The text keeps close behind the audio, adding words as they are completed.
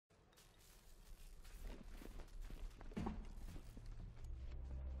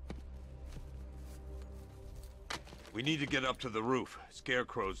We need to get up to the roof.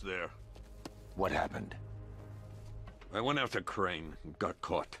 Scarecrow's there. What happened? I went after Crane and got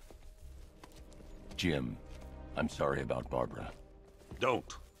caught. Jim, I'm sorry about Barbara.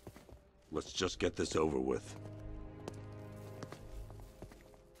 Don't. Let's just get this over with.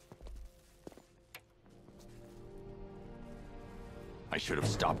 I should have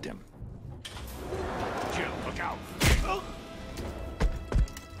stopped him. Jim, look out!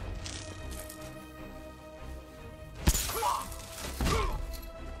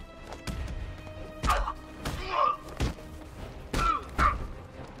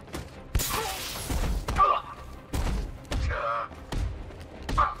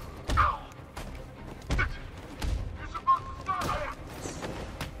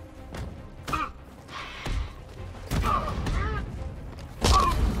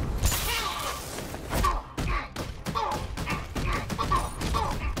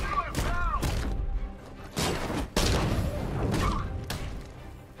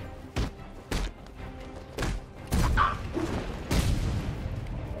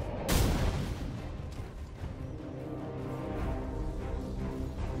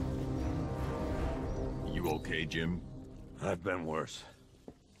 Okay, Jim? I've been worse.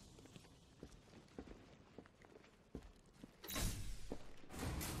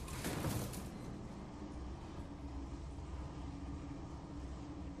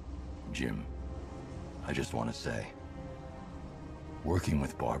 Jim, I just want to say, working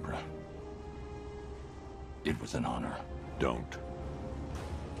with Barbara, it was an honor. Don't.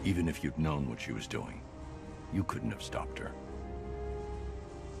 Even if you'd known what she was doing, you couldn't have stopped her.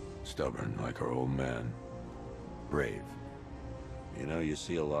 Stubborn like her old man. Brave. You know, you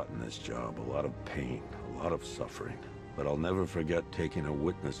see a lot in this job, a lot of pain, a lot of suffering. But I'll never forget taking a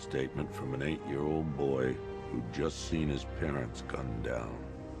witness statement from an 8-year-old boy who'd just seen his parents gunned down.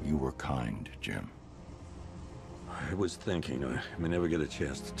 You were kind, Jim. I was thinking, I may never get a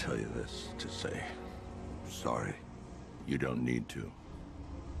chance to tell you this, to say sorry. You don't need to.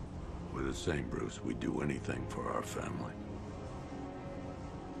 We're the same, Bruce. We'd do anything for our family.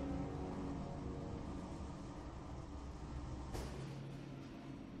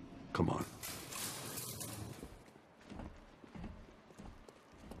 Come on.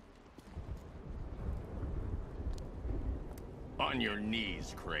 On your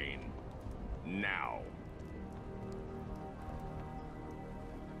knees, Crane. Now.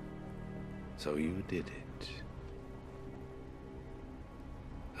 So you did it.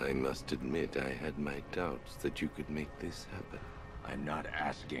 I must admit I had my doubts that you could make this happen. I'm not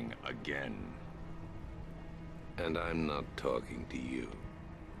asking again. And I'm not talking to you.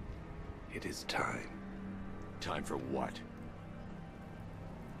 It is time. Time for what?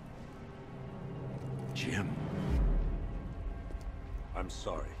 Jim. I'm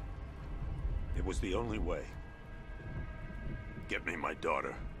sorry. It was the only way. Get me my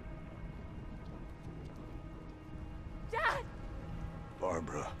daughter. Dad!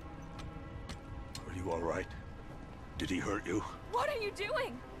 Barbara. Are you all right? Did he hurt you? What are you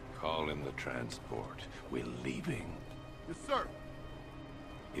doing? Call in the transport. We're leaving. Yes, sir.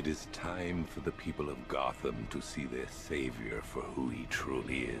 It is time for the people of Gotham to see their savior for who he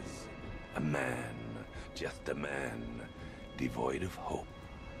truly is. A man, just a man, devoid of hope,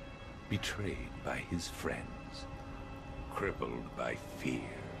 betrayed by his friends, crippled by fear.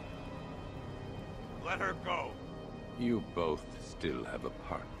 Let her go. You both still have a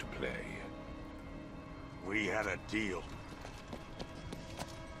part to play. We had a deal.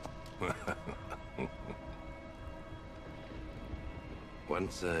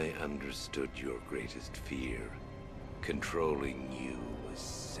 Once I understood your greatest fear, controlling you was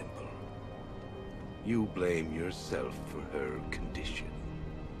simple. You blame yourself for her condition.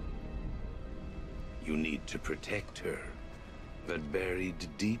 You need to protect her, but buried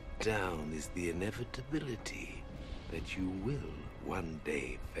deep down is the inevitability that you will one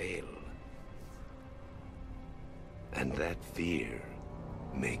day fail. And that fear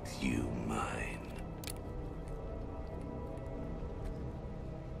makes you mine.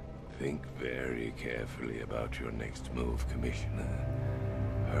 Think very carefully about your next move, Commissioner.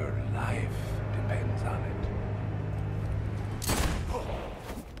 Her life depends on it.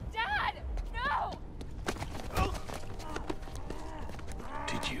 Dad! No!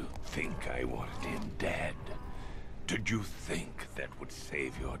 Did you think I wanted him dead? Did you think that would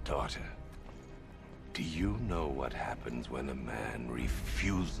save your daughter? Do you know what happens when a man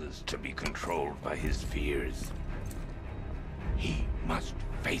refuses to be controlled by his fears? He must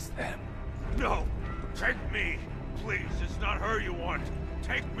face them. No! Take me! Please, it's not her you want.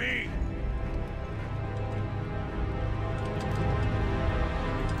 Take me!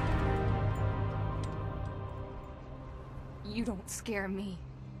 You don't scare me.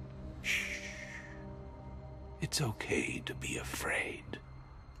 Shh. It's okay to be afraid.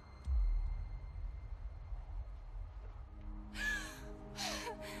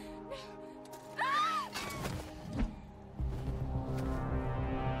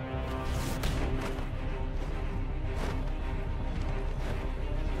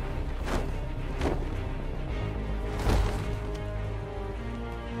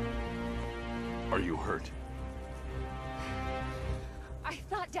 Are you hurt? I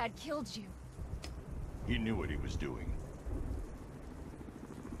thought Dad killed you. He knew what he was doing.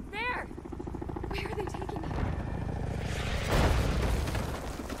 There! Where are they taking me?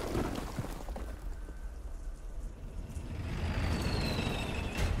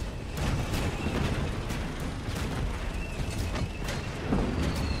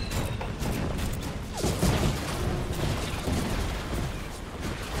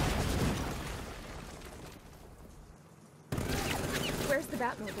 Where's the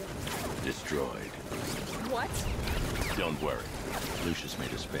Batmobile? Destroyed. What? Don't worry. Lucius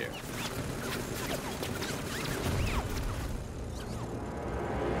made a spare.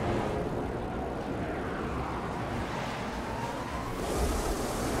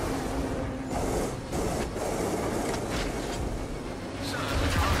 Sir, the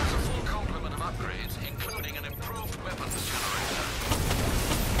car has a full complement of upgrades, including an improved weapons generator.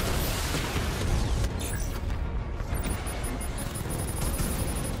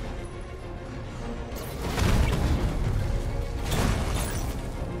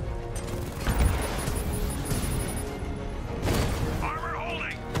 Armor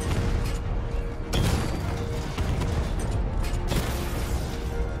holding!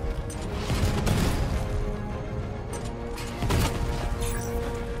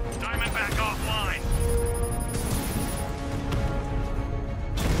 Diamondback offline.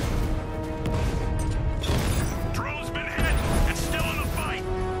 Drone's been hit. It's still in the fight.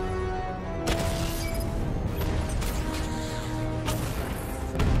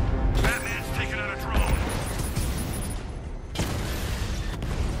 Batman's taking out a drone.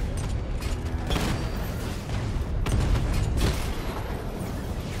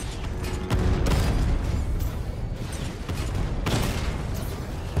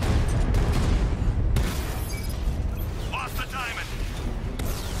 Lost the diamond.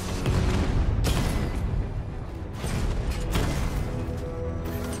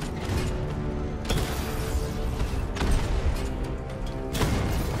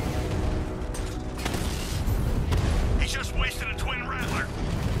 He just wasted a twin rattler.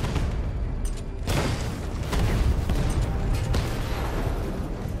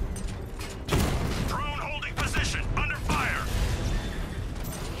 Drone holding position, under fire.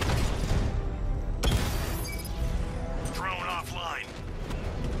 Drone offline.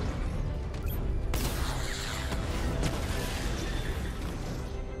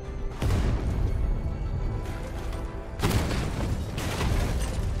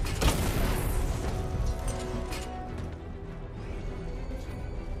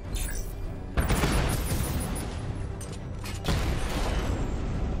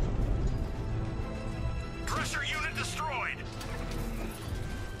 Pressure unit destroyed.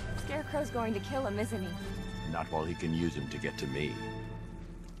 Scarecrow's going to kill him, isn't he? Not while he can use him to get to me.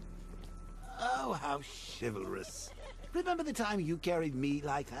 Oh, how chivalrous. Remember the time you carried me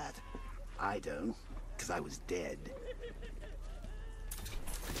like that? I don't, because I was dead.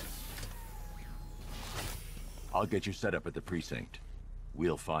 I'll get you set up at the precinct.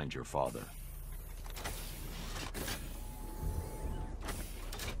 We'll find your father.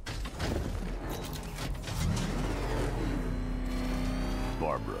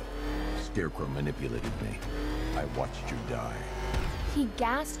 Barbara, Scarecrow manipulated me. I watched you die. He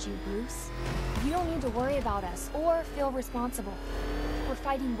gassed you, Bruce. You don't need to worry about us or feel responsible. We're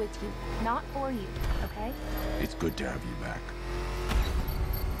fighting with you, not for you, okay? It's good to have you back.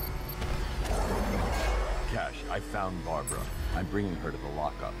 Cash, I found Barbara. I'm bringing her to the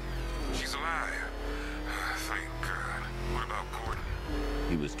lockup. She's alive. Thank God. What about Gordon?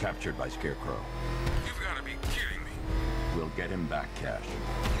 He was captured by Scarecrow. You've got to be kidding me. We'll get him back, Cash.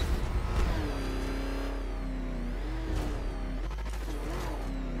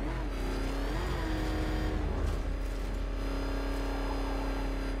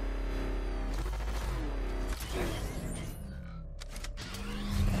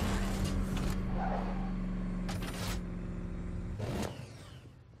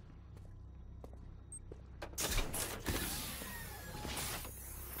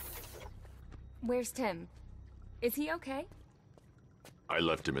 Where's Tim? Is he okay? I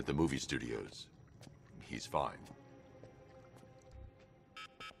left him at the movie studios. He's fine.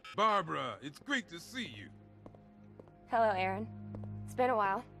 Barbara, it's great to see you. Hello, Aaron. It's been a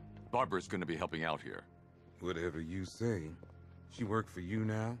while. Barbara's gonna be helping out here. Whatever you say. She work for you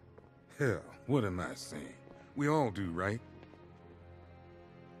now? Hell, what am I saying? We all do, right?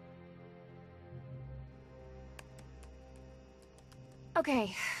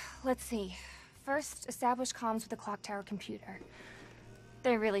 Okay, let's see. First, establish comms with the clock tower computer.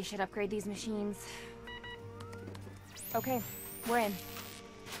 They really should upgrade these machines. Okay, we're in.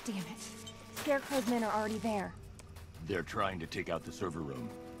 Damn it. Scarecrow's men are already there. They're trying to take out the server room.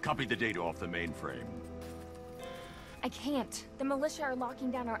 Copy the data off the mainframe. I can't. The militia are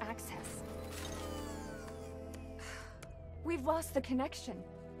locking down our access. We've lost the connection.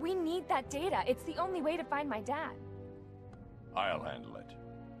 We need that data. It's the only way to find my dad. I'll handle it.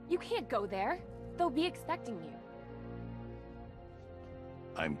 You can't go there. They'll be expecting you.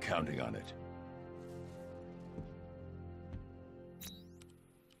 I'm counting on it.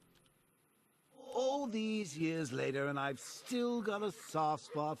 All these years later, and I've still got a soft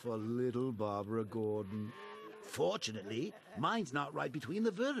spot for little Barbara Gordon. Fortunately, mine's not right between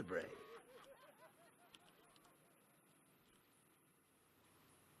the vertebrae.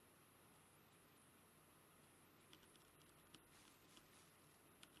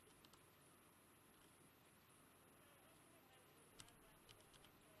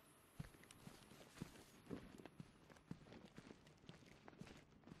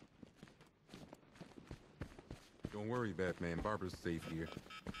 Don't worry, Batman. Barbara's safe here.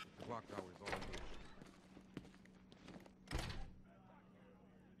 Clock tower's all here.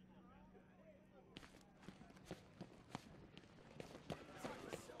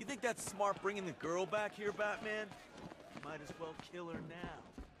 You think that's smart bringing the girl back here, Batman? You might as well kill her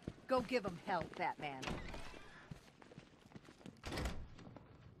now. Go give him help, Batman.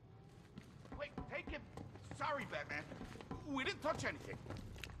 Wait, take him. Sorry, Batman. We didn't touch anything.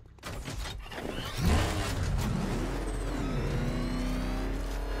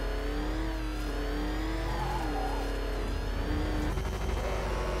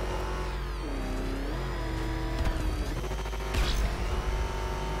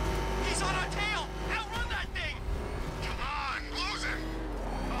 He's on our tail! Outrun that thing! Come on, lose him!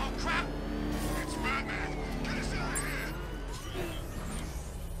 Oh, crap! It's Batman! Get us out of here!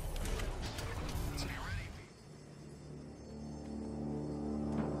 Stay ready.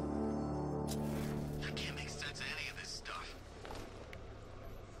 I can't make sense of any of this stuff.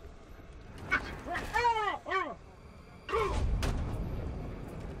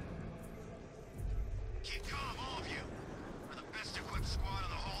 Keep calm, all of you. We're the best equipped squad in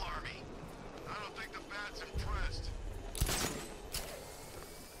the whole army. I don't think the Bat's impressed.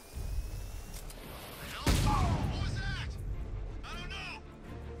 Hell? What was that? I don't know.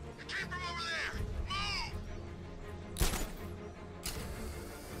 It came from over there. Move!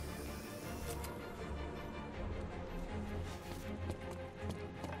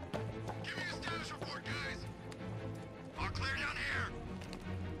 Give me a status report, guys. All clear down here.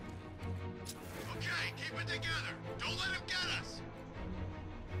 Okay, keep it together. Don't let him get us.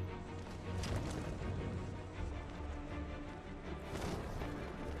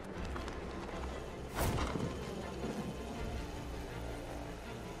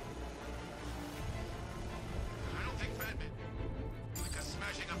 I don't think Batman. Like us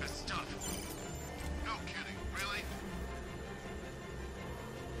smashing up his stuff. No kidding, really?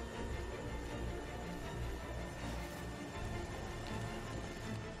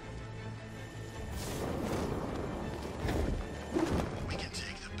 We can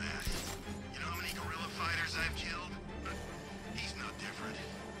take the Bat. You know how many guerrilla fighters I've killed? He's no different.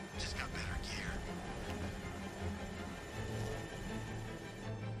 Just got better gear.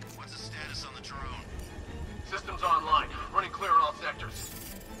 What's the status on the drone? Systems online. Running clear on all sectors.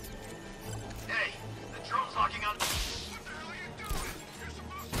 Hey, the drone's locking on. What the hell are you doing? You're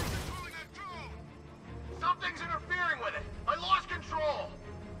supposed to be controlling that drone. Something's interfering with it. I lost control.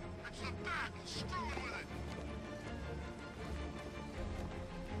 It's the Bat screwing with it.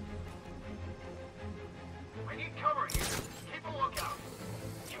 I need cover here. Keep a lookout.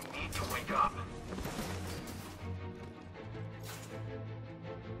 You need to wake up.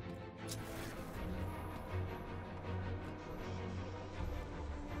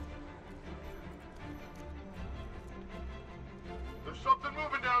 There's something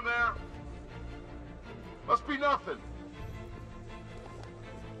moving down there. Must be nothing.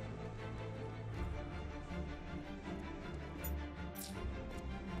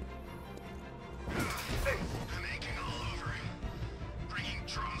 I'm aching all over. Bringing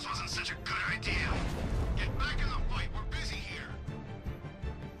drones wasn't such a good idea. Get back in the fight. We're busy here.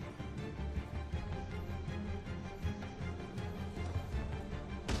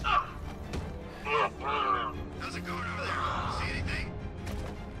 How's it going over there?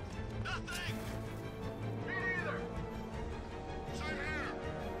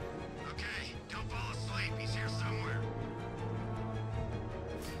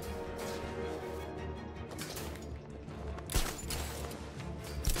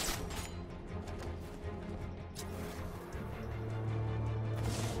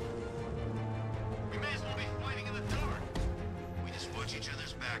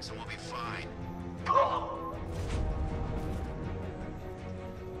 attacks and we'll be fine.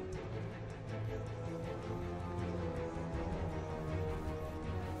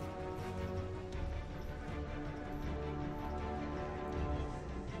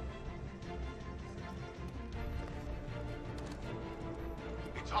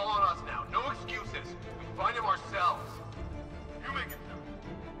 It's all on us now. No excuses. We find him ourselves. You make it sound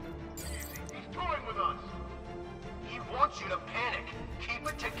easy. He's toying with us. He wants you to panic. Keep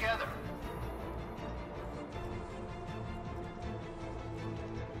it together.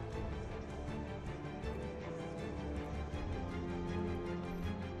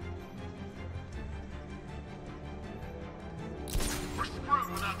 We're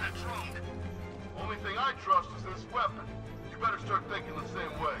screwed without that trunk. Only thing I trust is this weapon. You better start thinking the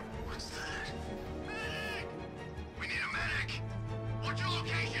same way. What's that? Medic! We need a medic! What's your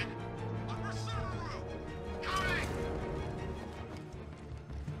location? Upper server room! Coming!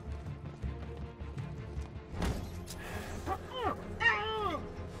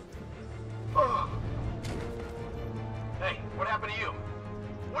 Hey, what happened to you?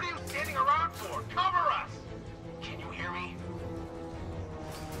 What are you standing around for? Cover us! Can you hear me?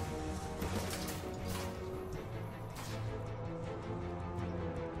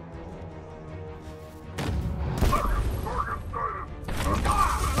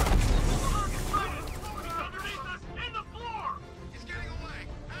 He's getting away!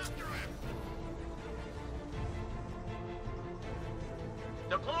 After him!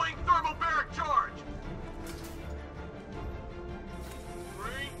 Deploying thermobaric charge!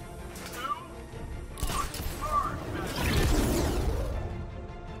 3, 2, 1, burn!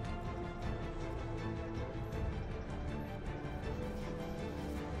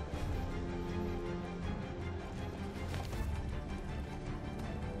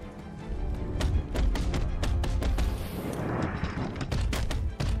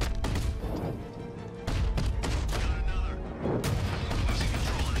 Got another. Losing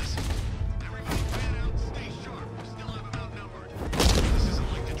control of this. Everybody fan out and stay sharp. We still have him outnumbered. This isn't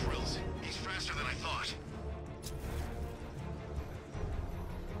like the drills. He's faster than I thought.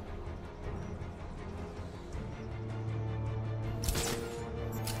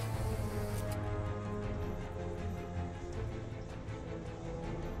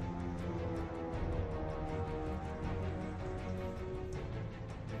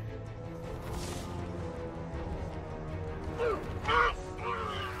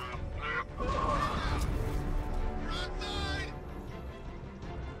 You're outside!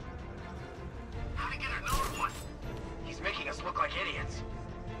 How'd he get another one? He's making us look like idiots.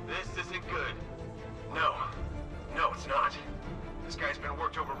 This isn't good. No. No, it's not. This guy's been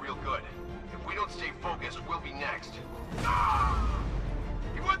worked over real good. If we don't stay focused, we'll be next. Ah!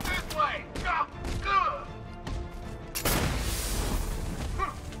 He went this way! Ah! Ugh!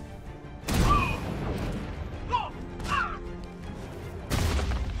 Oh! Oh! Ah!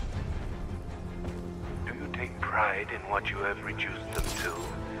 Do you take pride in what you have reduced them to?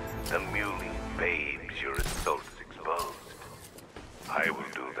 The mewling babes your assaults exposed. I will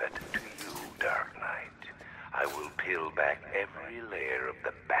do that to you, Dark Knight. I will peel back every layer of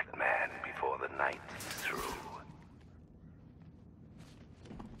the Batman before the night is through.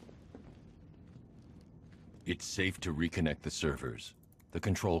 It's safe to reconnect the servers. The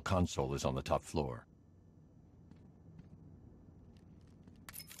control console is on the top floor.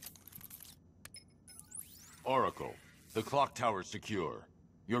 Oracle, the clock tower's secure.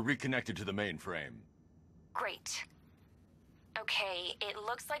 You're reconnected to the mainframe. Great. Okay, it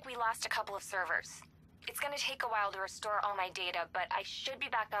looks like we lost a couple of servers. It's gonna take a while to restore all my data, but I should be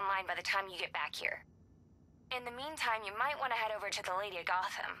back online by the time you get back here. In the meantime, you might want to head over to the Lady of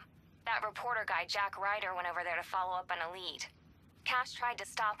Gotham. That reporter guy, Jack Ryder, went over there to follow up on a lead. Cash tried to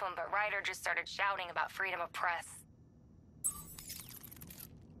stop him, but Ryder just started shouting about freedom of press.